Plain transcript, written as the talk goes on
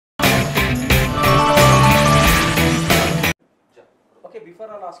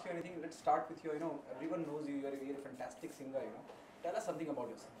before I'll ask you anything, let's start with your, everyone knows you, you're a fantastic singer. Tell us something about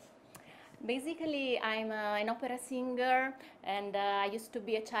yourself. Basically, I'm an opera singer, and I used to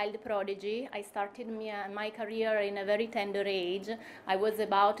be a child prodigy. I started my career in a very tender age. I was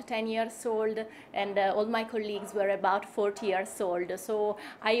about 10 years old, and all my colleagues were about 40 years old. So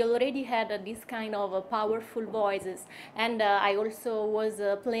I already had this kind of powerful voices, and I also was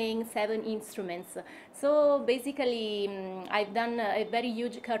playing 7 instruments. So basically, I've done a very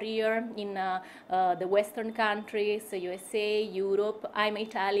huge career in the Western countries, USA, Europe. I'm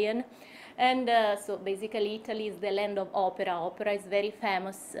Italian. And so basically Italy is the land of opera. Opera is very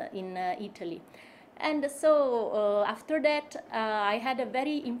famous in Italy. And so after that I had a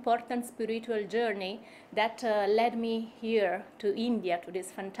very important spiritual journey that led me here to India, to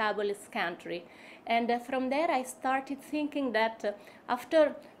this fantabulous country. And from there I started thinking that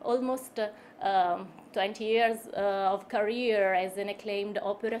after almost 20 years of career as an acclaimed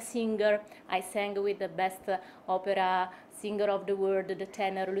opera singer, I sang with the best opera singer of the world, the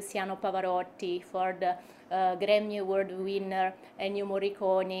tenor Luciano Pavarotti, for the Grammy Award winner Ennio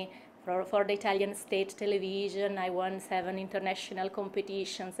Morricone, for the Italian state television. I won 7 international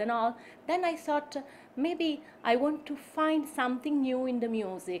competitions and all. Then I thought maybe I want to find something new in the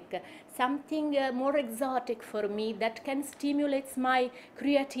music, something more exotic for me that can stimulate my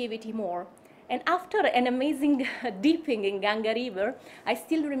creativity more. And after an amazing dipping in Ganga River, I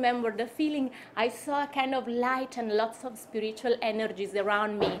still remember the feeling. I saw a kind of light and lots of spiritual energies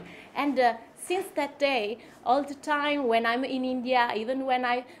around me. And since that day, all the time when I'm in India, even when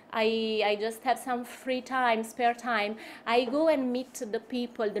I just have some free time, spare time, I go and meet the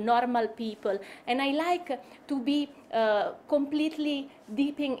people, the normal people. And I like to be completely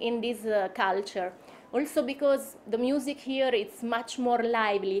dipping in this culture. Also because the music here is much more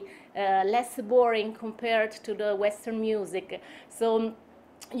lively, less boring compared to the Western music. So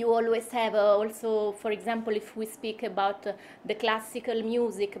you always have also, for example, if we speak about the classical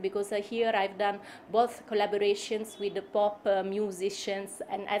music, because here I've done both collaborations with the pop musicians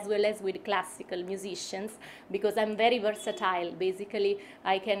and as well as with classical musicians, because I'm very versatile. Basically,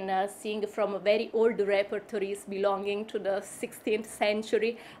 I can sing from very old repertories belonging to the 16th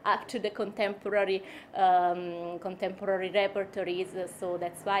century up to the contemporary repertories. So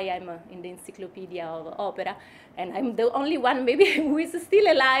that's why I'm in the Encyclopedia of Opera, and I'm the only one maybe who is still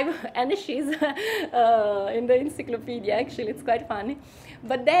alive, and she's in the encyclopedia. Actually, it's quite funny.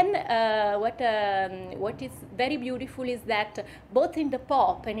 But then what is very beautiful is that both in the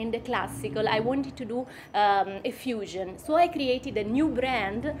pop and in the classical, I wanted to do a fusion. So I created a new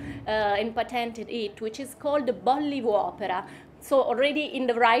brand and patented it, which is called Bollywood Opera. So already in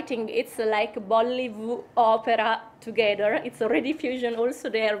the writing, it's like Bollywood opera together. It's already fusion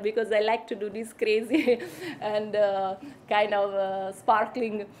also there, because I like to do these crazy and kind of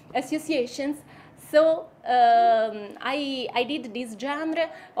sparkling associations. So I did this genre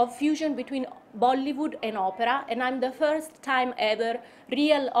of fusion between Bollywood and opera, and I'm the first time ever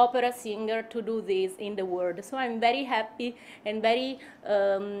real opera singer to do this in the world. So I'm very happy and very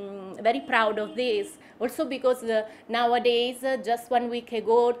proud of this. Also because nowadays, just 1 week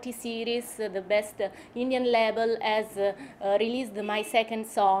ago, T-Series, the best Indian label, has released my second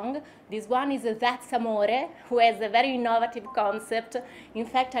song. This one is That's Amore, who has a very innovative concept. In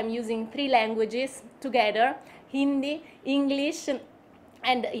fact, I'm using 3 languages together: Hindi, English,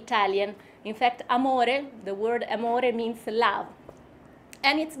 and Italian. In fact, amore, the word amore means love.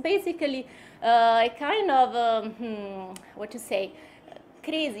 And it's basically a kind of, what to say,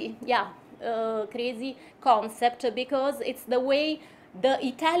 crazy, crazy concept, because it's the way the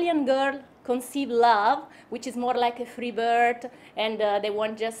Italian girl conceive love, which is more like a free bird, and they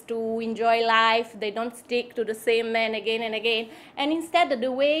want just to enjoy life. They don't stick to the same man again and again. And instead,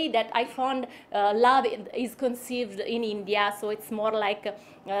 the way that I found love is conceived in India, so it's more like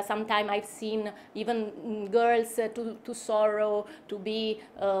sometimes I've seen even girls to sorrow, to be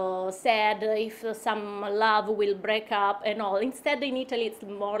sad if some love will break up and all. Instead, in Italy, it's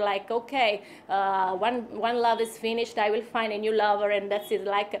more like, okay, one love is finished, I will find a new lover, and that's it.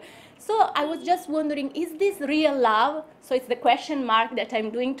 Like, so I was just wondering, is this real love? So it's the question mark that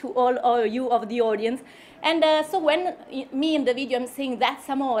I'm doing to all you of the audience. And so when me in the video I'm saying that's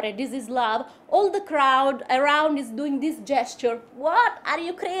amore, this is love, all the crowd around is doing this gesture. What? Are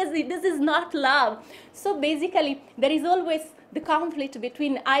you crazy? This is not love. So basically there is always the conflict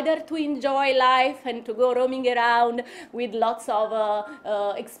between either to enjoy life and to go roaming around with lots of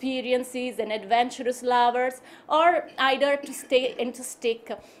experiences and adventurous lovers, or either to stay and to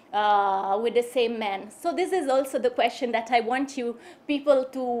stick with the same man. So this is also the question that I want you people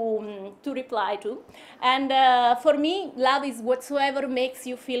to reply to. And for me, love is whatsoever makes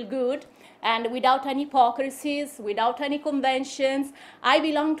you feel good, and without any hypocrisies, without any conventions. I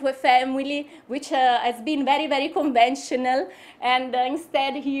belong to a family which has been very, very conventional, and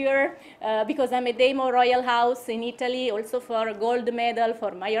instead here, because I'm a Demo Royal House in Italy, also for a gold medal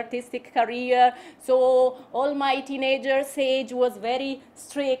for my artistic career, so all my teenagers' age was very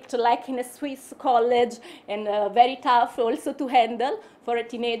strict, like in a Swiss college, and very tough also to handle for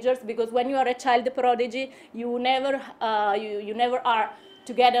teenagers, because when you are a child prodigy, you never are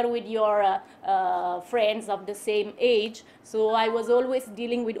together with your friends of the same age. So I was always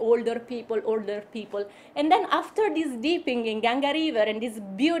dealing with older people. And then after this dipping in Ganga River and this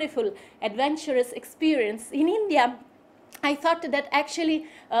beautiful adventurous experience in India, I thought that actually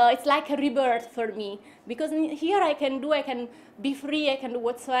it's like a rebirth for me, because here I can be free, I can do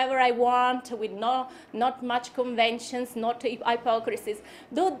whatsoever I want with not much conventions, not hypocrisies.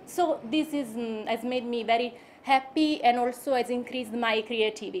 So this has made me very happy, and also has increased my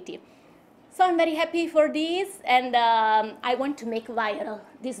creativity. So I'm very happy for this, and I want to make viral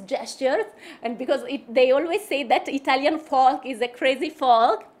these gestures, and because they always say that Italian folk is a crazy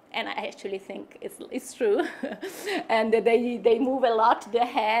folk, and I actually think it's true. And they move a lot their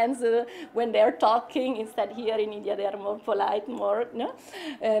hands when they're talking. Instead here in India they are more polite, more, no?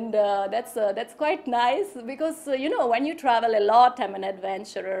 And that's quite nice, because you know, when you travel a lot, I'm an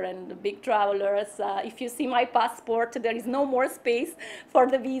adventurer and big travelers. If you see my passport, there is no more space for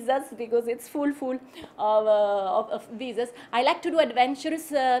the visas, because it's full of visas. I like to do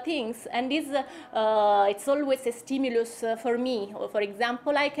adventurous things, and this it's always a stimulus for me. For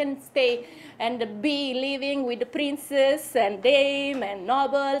example, I can stay and be living with the princes and dame and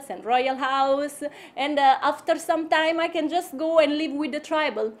nobles and royal house, and after some time I can just go and live with the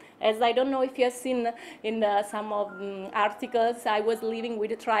tribal. As I don't know if you have seen in some of articles, I was living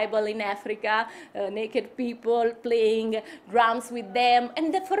with the tribal in Africa, naked people playing drums with them.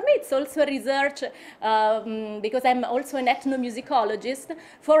 And for me it's also research, because I'm also an ethnomusicologist,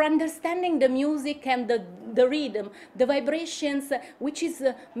 for understanding the music and the rhythm, the vibrations, which is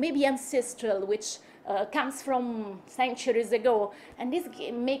maybe ancestral, which comes from centuries ago. And this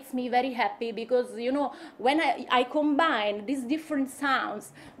makes me very happy, because you know, when I combine these different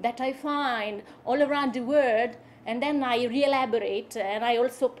sounds that I find all around the world, and then I re-elaborate, and I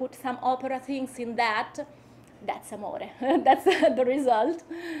also put some opera things in that, that's amore. That's the result.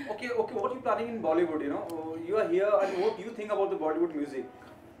 Okay, what are you planning in Bollywood? You know, you are here, and what do you think about the Bollywood music?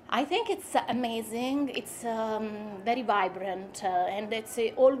 I think it's amazing. It's very vibrant, and it's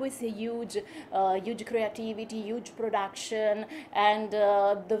always a huge creativity, huge production, and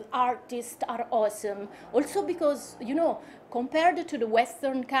the artists are awesome. Also because, you know, compared to the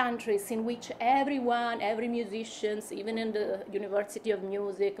Western countries, in which every musicians, even in the University of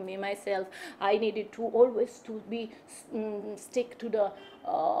Music, me myself, I needed to always to be stick to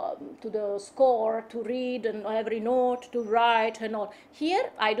the score, to read and every note, to write and all. Here,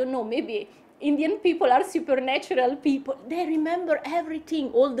 I don't know, maybe Indian people are supernatural people. They remember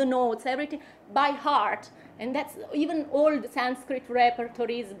everything, all the notes, everything by heart. And that's even old Sanskrit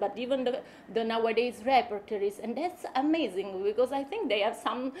repertories, but even the nowadays repertories. And that's amazing, because I think they have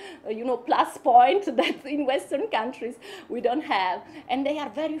some, you know, plus point that in Western countries we don't have. And they are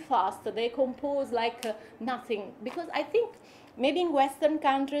very fast. They compose like nothing. Because I think maybe in Western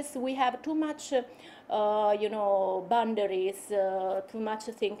countries we have too much, you know, boundaries, too much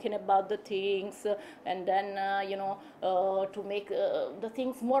thinking about the things, and then, you know, to make the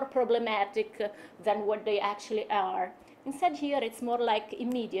things more problematic than what they actually are. Instead here it's more like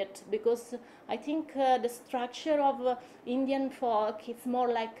immediate, because I think the structure of Indian folk is more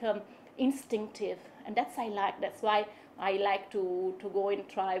like instinctive, and that's I like. That's why I like to go in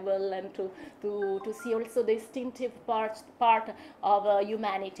tribal and to see also the instinctive part of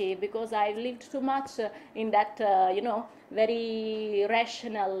humanity, because I've lived too much in that, you know, very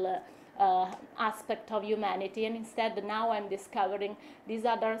rational aspect of humanity, and instead now I'm discovering this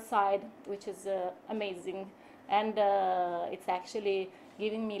other side, which is amazing, and it's actually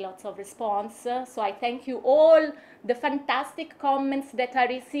giving me lots of response. So I thank you all the fantastic comments that I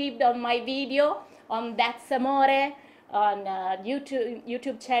received on my video on That's Amore, on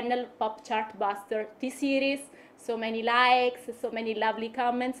YouTube channel Pop Chart Buster T-Series. So many likes, so many lovely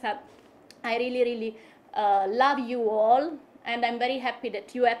comments. I really love you all, and I'm very happy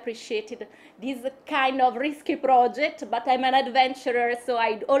that you appreciated this kind of risky project, but I'm an adventurer, so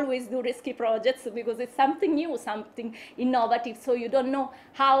I always do risky projects because it's something new, something innovative, so you don't know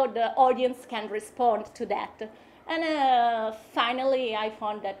how the audience can respond to that. And finally, I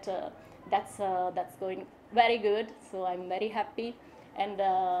found that that's going very good, so I'm very happy, and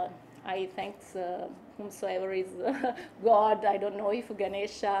I thank whomsoever is God. I don't know if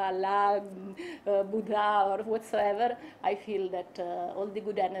Ganesha, Allah, Buddha, or whatsoever. I feel that all the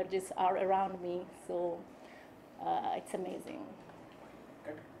good energies are around me, so it's amazing.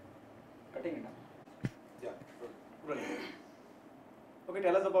 Cutting it up. Yeah, brilliant. Okay,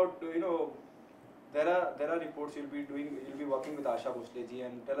 tell us about there are reports you'll be working with Asha Bhosleby,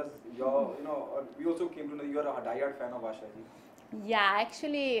 and tell us your we also came to know you're a diehard fan of Asha ji. Yeah,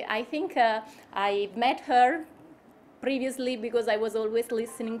 actually, I think I met her previously because I was always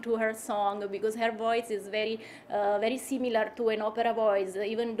listening to her song, because her voice is very similar to an opera voice,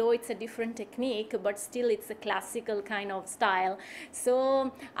 even though it's a different technique, but still it's a classical kind of style.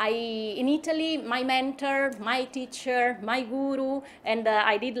 So in Italy, my mentor, my teacher, my guru, and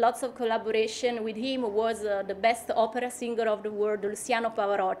I did lots of collaboration with him, was the best opera singer of the world, Luciano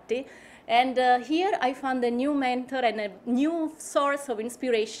Pavarotti. And here I found a new mentor and a new source of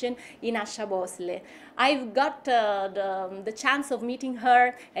inspiration in Asha Bhosleby. I've got the chance of meeting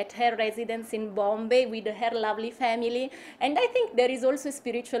her at her residence in Bombay with her lovely family, and I think there is also a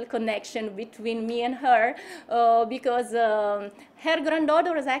spiritual connection between me and her, because her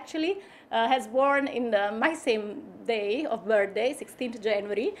granddaughter is actually has born in my same day of birthday, 16th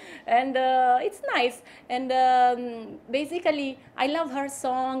January, and it's nice. And basically, I love her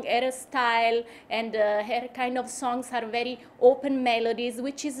song, her style, and her kind of songs are very open melodies,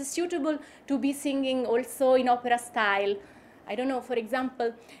 which is suitable to be singing also in opera style. I don't know, for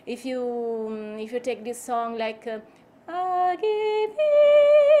example, if you take this song like Agi bhi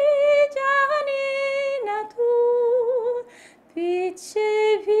jane na tu, piche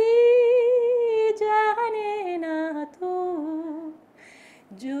bhi jane na tu,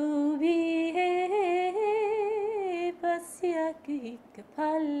 jo bhi hai bas ek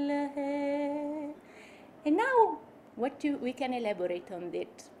pal hai. And now we can elaborate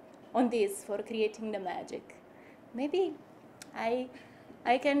on this for creating the magic. Maybe I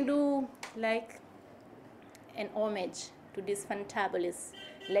can do like an homage to this fantabulous,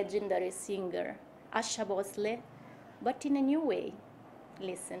 legendary singer, Asha Bhosleby, but in a new way.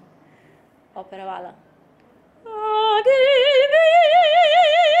 Listen, opera vala.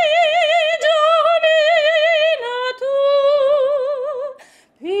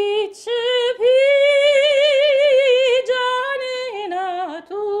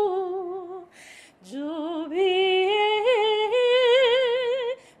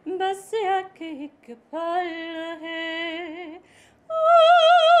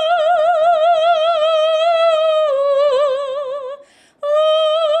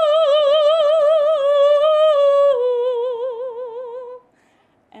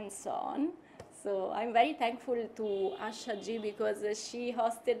 And so on. So I'm very thankful to Asha ji because she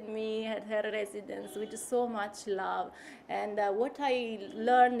hosted me at her residence with so much love. And what I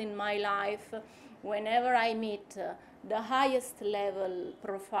learned in my life, whenever I meet the highest level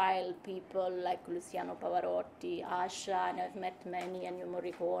profile people like Luciano Pavarotti, Asha, and I've met many, Ennio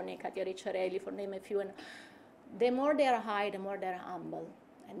Morricone, Katia Ricciarelli, for name a few, and the more they are high, the more they are humble.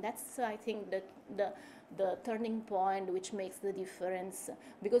 And that's, I think, the turning point which makes the difference.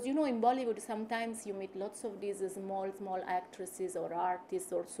 Because in Bollywood sometimes you meet lots of these small actresses or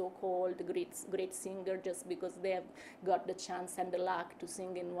artists or so-called great singers just because they have got the chance and the luck to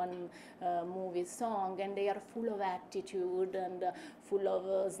sing in one movie song, and they are full of attitude and full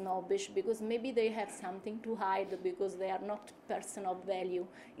of snobbish because maybe they have something to hide because they are not person of value.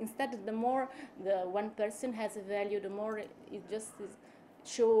 Instead, the more the one person has a value, the more it just is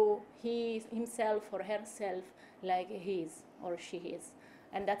show himself or herself like he is or she is,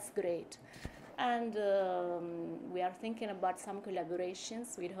 and that's great. And we are thinking about some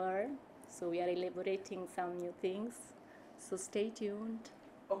collaborations with her, so we are elaborating some new things, so stay tuned.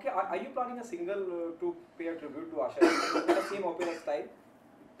 Okay, are you planning a single to pay a tribute to Asha in the same opera style?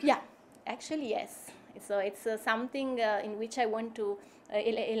 Yeah, actually yes. So it's something in which I want to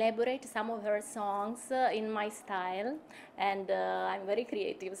elaborate some of her songs in my style, and I'm very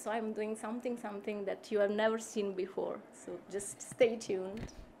creative, so I'm doing something that you have never seen before. So just stay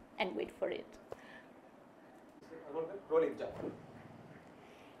tuned and wait for it.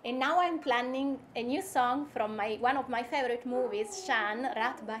 And now I'm planning a new song from one of my favorite movies, Shan,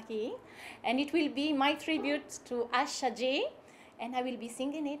 Raat, Baki, and it will be my tribute to Asha ji, and I will be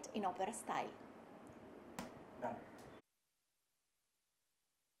singing it in opera style.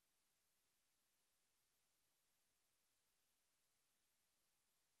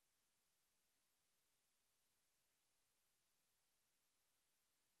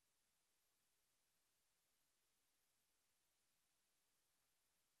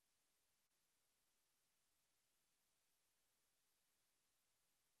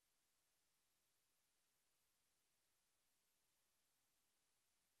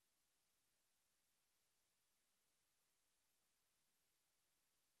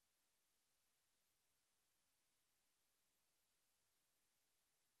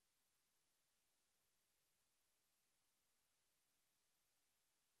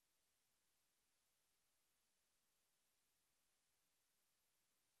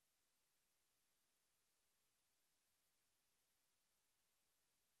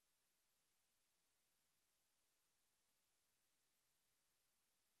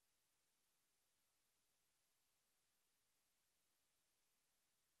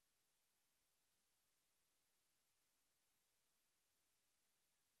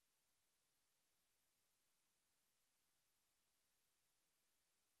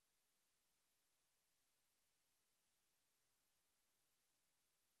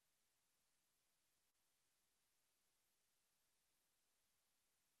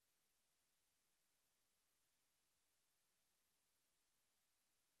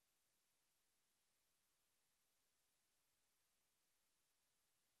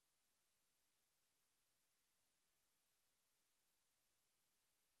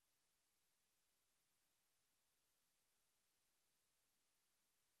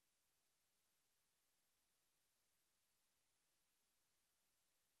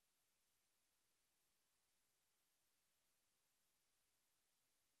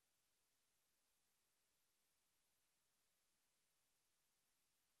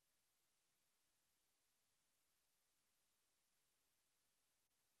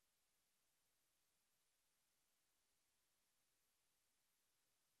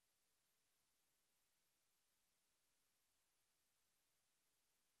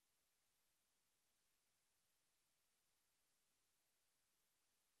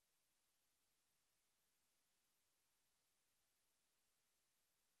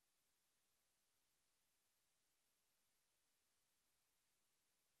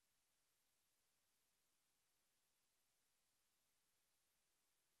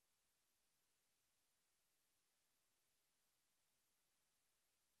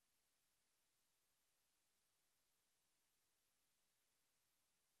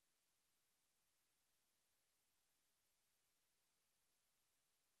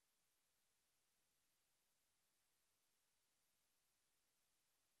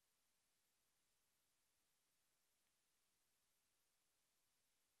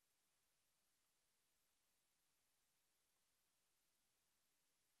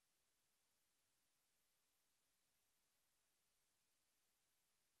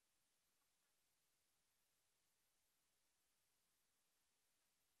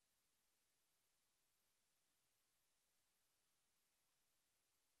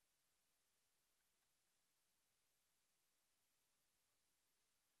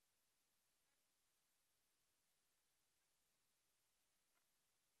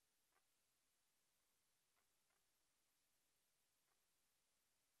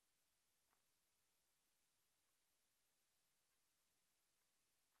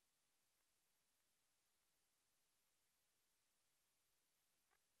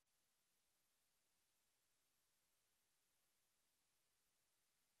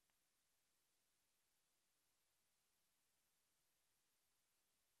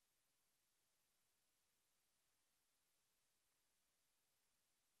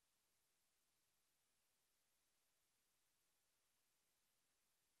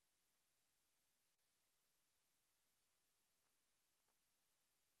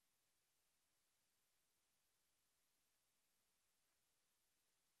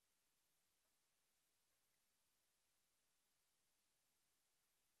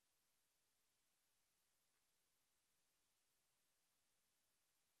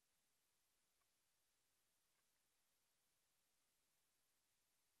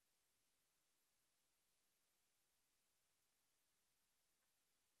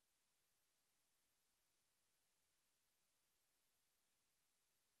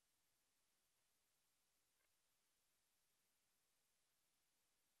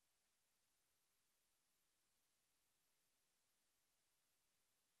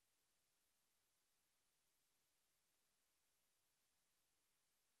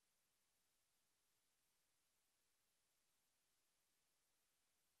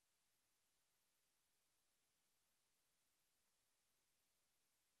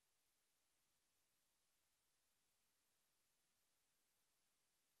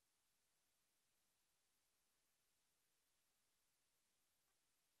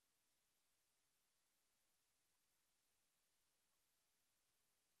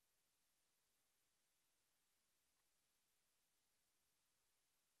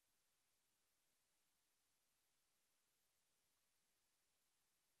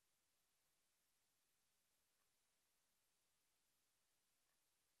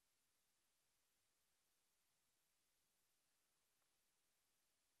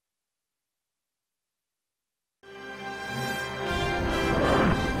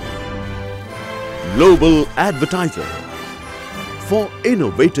 global advertiser for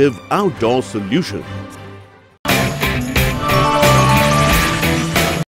innovative outdoor solutions.